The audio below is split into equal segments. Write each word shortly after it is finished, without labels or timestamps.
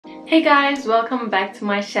Hey guys, welcome back to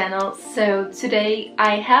my channel. So today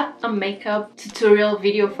I have a makeup tutorial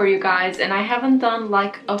video for you guys, and I haven't done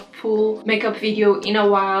like a full makeup video in a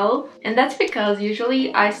while, and that's because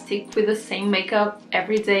usually I stick with the same makeup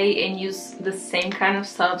every day and use the same kind of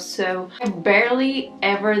stuff, so I barely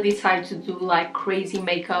ever decide to do like crazy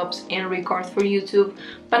makeups and record for YouTube.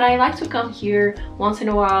 But I like to come here once in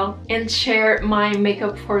a while and share my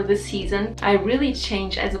makeup for the season. I really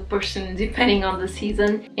change as a person depending on the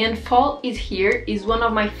season, and fall is here, is one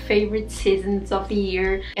of my favorite seasons of the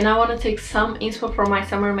year, and I want to take some inspo from my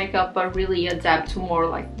summer makeup but really adapt to more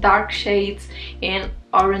like dark shades and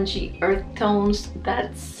orangey earth tones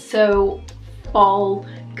that's so fall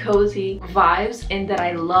cozy vibes and that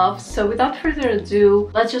I love. So without further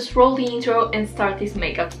ado, let's just roll the intro and start this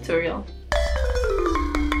makeup tutorial.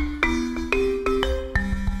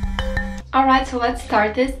 Alright, so let's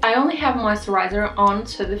start this. I only have moisturizer on,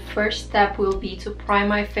 so the first step will be to prime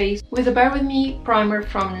my face with the Bear With Me primer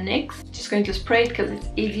from NYX. Just going to spray it because it's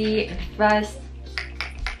easy and fast.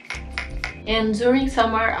 And during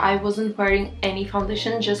summer I wasn't wearing any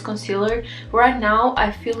foundation, just concealer. Right now I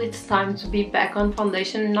feel it's time to be back on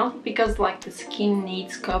foundation, not because like the skin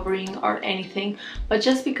needs covering or anything, but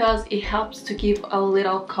just because it helps to give a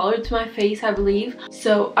little color to my face, I believe.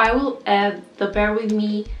 So I will add the Bear With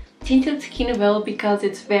Me tinted skin veil because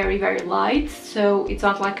it's very light, so it's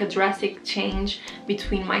not like a drastic change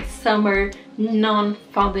between my summer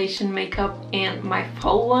non-foundation makeup and my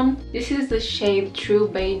fall one. This is the shade True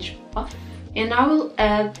Beige Buff, and I will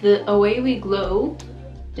add the Away We Glow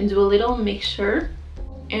and do a little mixture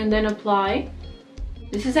and then apply.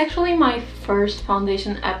 This is actually my first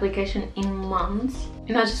foundation application in months,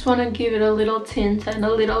 and I just want to give it a little tint and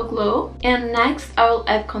a little glow. And next I will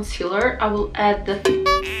add concealer.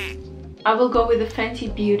 I will go with the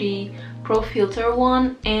Fenty Beauty Pro Filter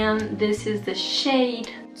one, and this is the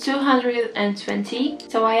shade 220.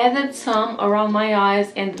 So I added some around my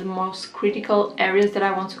eyes and the most critical areas that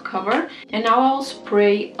I want to cover, and now I'll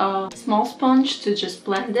spray a small sponge to just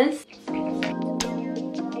blend this.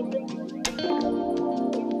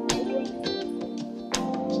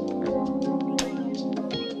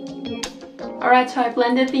 Alright, so I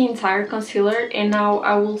blended the entire concealer, and now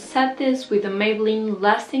I will set this with the Maybelline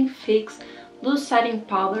Lasting Fix Loose Setting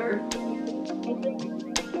Powder.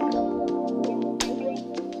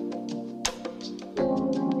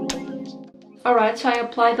 Alright, so I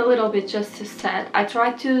applied a little bit just to set. I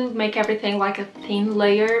tried to make everything like a thin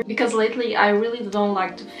layer because lately I really don't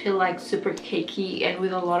like to feel like super cakey and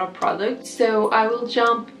with a lot of product. So I will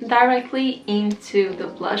jump directly into the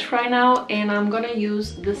blush right now, and I'm gonna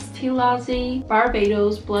use the Stilazi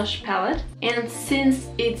Barbados blush palette. And since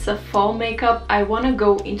it's a fall makeup, I want to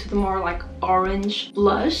go into the more like orange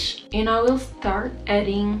blush, and I will start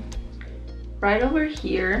adding right over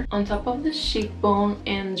here on top of the cheekbone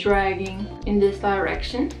and dragging in this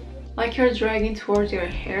direction like you're dragging towards your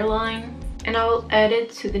hairline, and I will add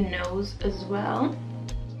it to the nose as well.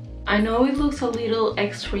 I know it looks a little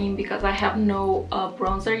extreme because I have no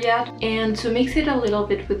bronzer yet, and to mix it a little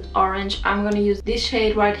bit with orange I'm gonna use this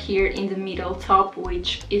shade right here in the middle top,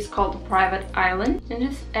 which is called Private Island, and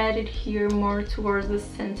just add it here more towards the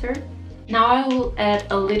center. Now I will add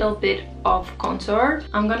a little bit of contour.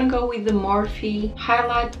 I'm gonna go with the Morphe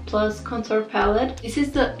Highlight Plus Contour Palette. This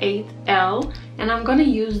is the 8L, and I'm gonna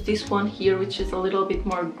use this one here, which is a little bit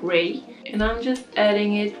more gray. And I'm just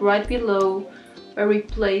adding it right below where we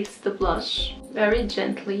place the blush, very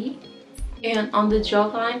gently. And on the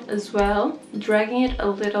jawline as well, dragging it a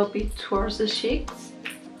little bit towards the cheeks.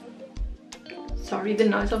 Sorry, the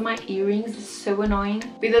noise of my earrings is so annoying.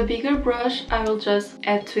 With a bigger brush, I will just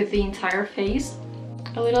add to the entire face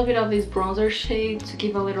a little bit of this bronzer shade to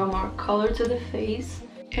give a little more color to the face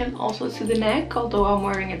and also to the neck, although I'm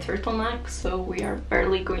wearing a turtleneck, so we are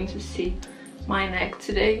barely going to see my neck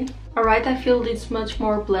today. Alright, I feel it's much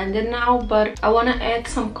more blended now, but I want to add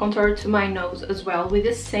some contour to my nose as well with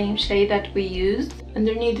the same shade that we used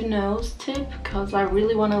underneath the nose tip because I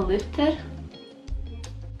really want to lift it.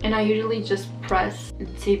 And I usually just press the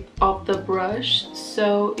tip of the brush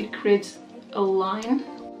so it creates a line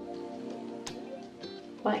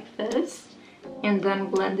like this, and then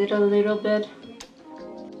blend it a little bit,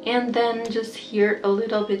 and then just here a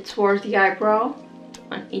little bit towards the eyebrow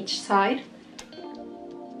on each side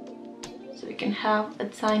so you can have a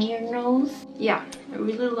tinier nose. Yeah, I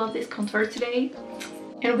really love this contour today.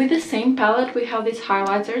 And with the same palette we have these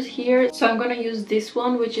highlighters here, so I'm gonna use this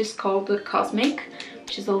one, which is called the Cosmic,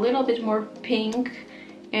 which is a little bit more pink,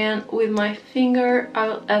 and with my finger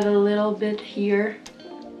I'll add a little bit here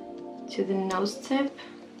to the nose tip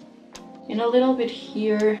and a little bit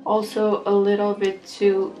here, also a little bit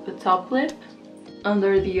to the top lip,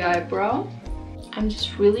 under the eyebrow. I'm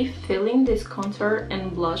just really feeling this contour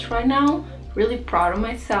and blush right now, really proud of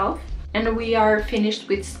myself. And we are finished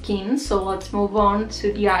with skin, so let's move on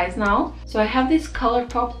to the eyes now. So I have this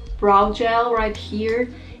ColourPop brow gel right here,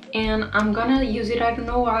 and I'm gonna use it. I don't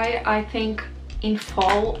know why. I think in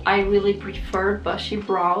fall I really prefer bushy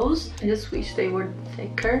brows. I just wish they were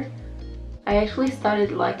thicker. I actually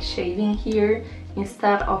started like shaving here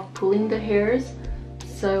instead of pulling the hairs,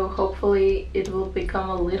 so hopefully it will become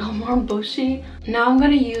a little more bushy. Now I'm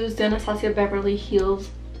gonna use the Anastasia Beverly Hills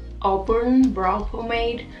Auburn brow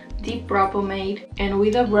pomade, deep brow pomade, and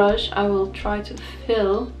with a brush I will try to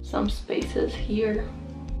fill some spaces here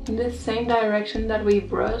in the same direction that we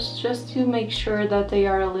brushed, just to make sure that they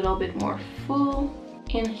are a little bit more full.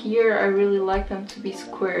 And here I really like them to be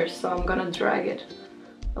square, so I'm gonna drag it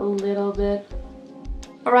a little bit.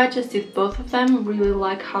 Alright, just did both of them. Really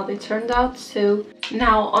like how they turned out. So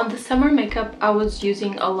now on the summer makeup I was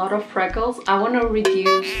using a lot of freckles. I want to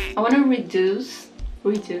reduce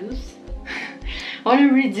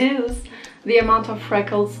the amount of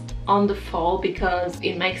freckles on the fall, because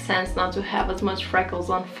it makes sense not to have as much freckles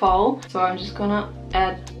on fall. So I'm just gonna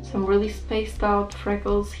add some really spaced out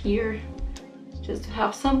freckles here, just to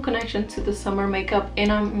have some connection to the summer makeup.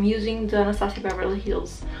 And I'm using the Anastasia Beverly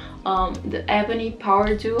Hills the Ebony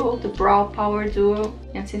Power Duo, the Brow Power Duo,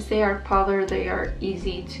 and since they are powder they are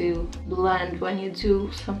easy to blend when you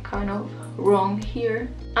do some kind of wrong here.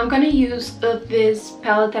 I'm gonna use this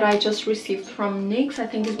palette that I just received from NYX. I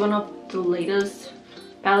think it's one of the latest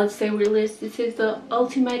palettes they released. This is the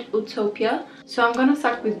Ultimate Utopia. So I'm gonna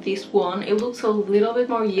start with this one. It looks a little bit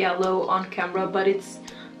more yellow on camera, but it's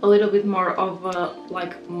a little bit more of a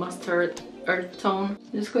like mustard earth tone.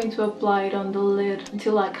 I'm just going to apply it on the lid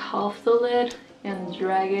until like half the lid and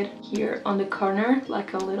drag it here on the corner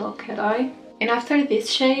like a little cat eye. And after this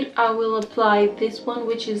shade I will apply this one,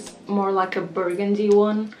 which is more like a burgundy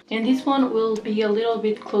one, and this one will be a little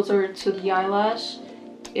bit closer to the eyelash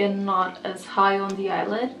and not as high on the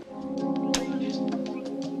eyelid.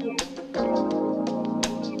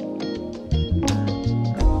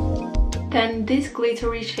 Then this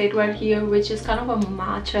glittery shade right here, which is kind of a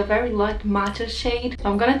matcha, very light matcha shade. So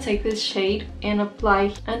I'm gonna take this shade and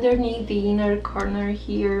apply underneath the inner corner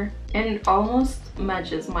here, and it almost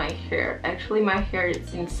matches my hair. Actually my hair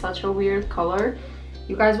is in such a weird color.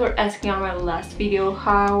 You guys were asking on my last video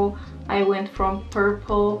how I went from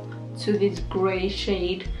purple to this gray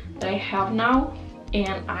shade that I have now,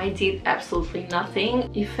 and I did absolutely nothing.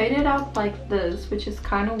 It faded out like this, which is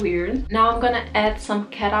kind of weird. Now I'm gonna add some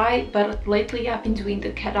cat eye, but lately I've been doing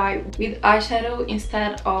the cat eye with eyeshadow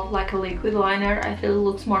instead of like a liquid liner. I feel it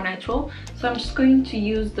looks more natural, so I'm just going to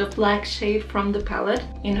use the black shade from the palette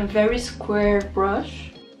in a very square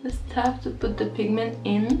brush. Just tap to put the pigment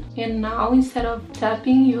in, and now instead of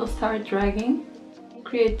tapping you'll start dragging.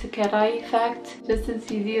 Create the cat eye effect, just as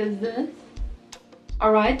easy as this.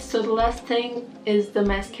 Alright, so the last thing is the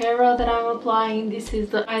mascara that I'm applying. This is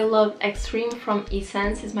the I Love Extreme from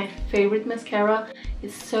Essence. It's my favorite mascara.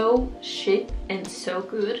 It's so chic and so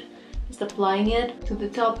good. Just applying it to the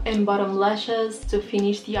top and bottom lashes to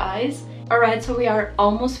finish the eyes. Alright, so we are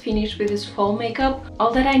almost finished with this fall makeup.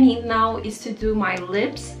 All that I need now is to do my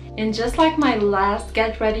lips. And just like my last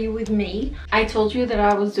Get Ready With Me, I told you that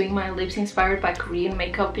I was doing my lips inspired by Korean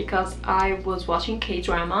makeup because I was watching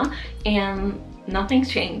K-drama and nothing's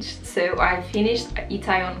changed. So I finished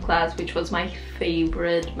Itaewon Class, which was my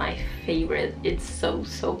favorite. It's so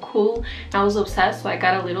cool. I was obsessed, so I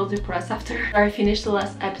got a little depressed after I finished the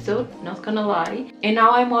last episode, not gonna lie. And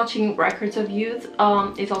now I'm watching Records of Youth.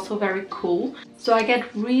 It's also very cool. So I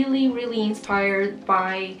get really inspired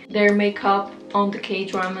by their makeup on the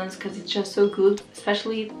K-dramas because it's just so good,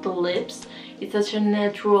 especially the lips. It's such a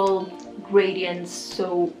natural gradient,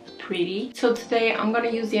 so pretty. So today I'm gonna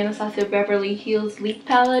use the Anastasia Beverly Hills lip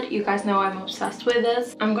palette. You guys know I'm obsessed with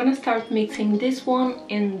this. I'm gonna start mixing this one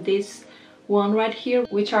and this one right here,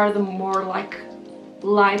 which are the more like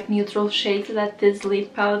light neutral shades that this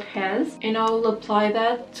lip palette has, and I will apply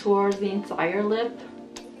that towards the entire lip.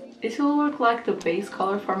 This will look like the base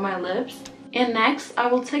color for my lips. And next I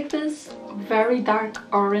will take this very dark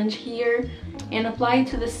orange here and apply it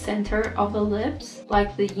to the center of the lips,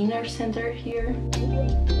 like the inner center here.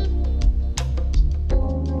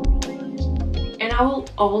 And I will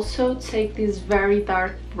also take this very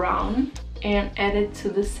dark brown and add it to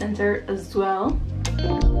the center as well.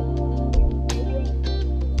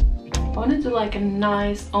 I want to do like a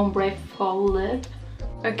nice ombre fall lip.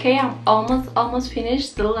 Okay, I'm almost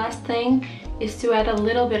finished. The last thing is to add a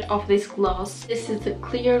little bit of this gloss. This is the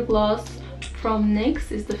clear gloss from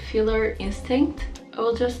NYX. It's the Filler Instinct. I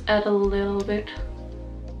will just add a little bit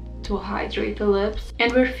to hydrate the lips,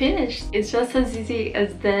 and we're finished. It's just as easy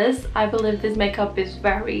as this. I believe this makeup is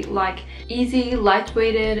very like easy,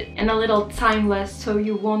 lightweighted, and a little timeless, so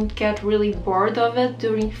you won't get really bored of it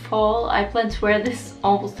during fall. I plan to wear this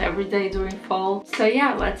almost every day during fall. So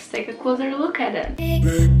yeah, let's take a closer look at it.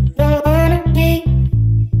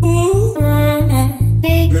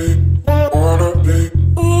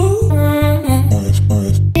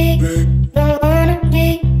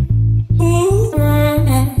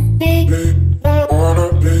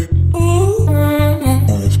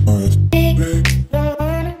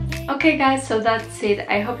 Okay guys, so that's it.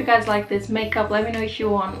 I hope you guys like this makeup. Let me know if you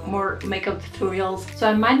want more makeup tutorials. So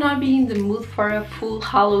I might not be in the mood for a full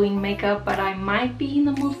Halloween makeup, but I might be in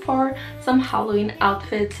the mood for some Halloween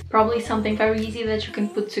outfits. Probably something very easy that you can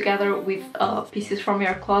put together with pieces from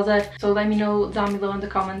your closet. So let me know down below in the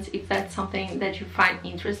comments if that's something that you find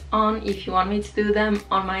interest on, if you want me to do them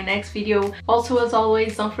on my next video. Also, as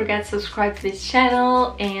always, don't forget to subscribe to this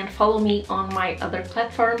channel and follow me on my other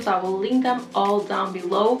platforms. I will link them all down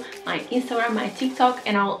below. My Instagram, my TikTok,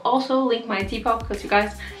 and I'll also link my Depop because you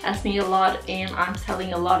guys asked me a lot and I'm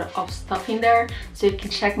selling a lot of stuff in there, so you can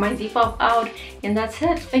check my Depop out. And that's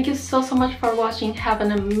it. Thank you so much for watching. Have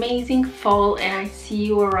an amazing fall, and I see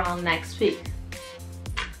you around next week.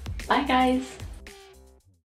 Bye guys.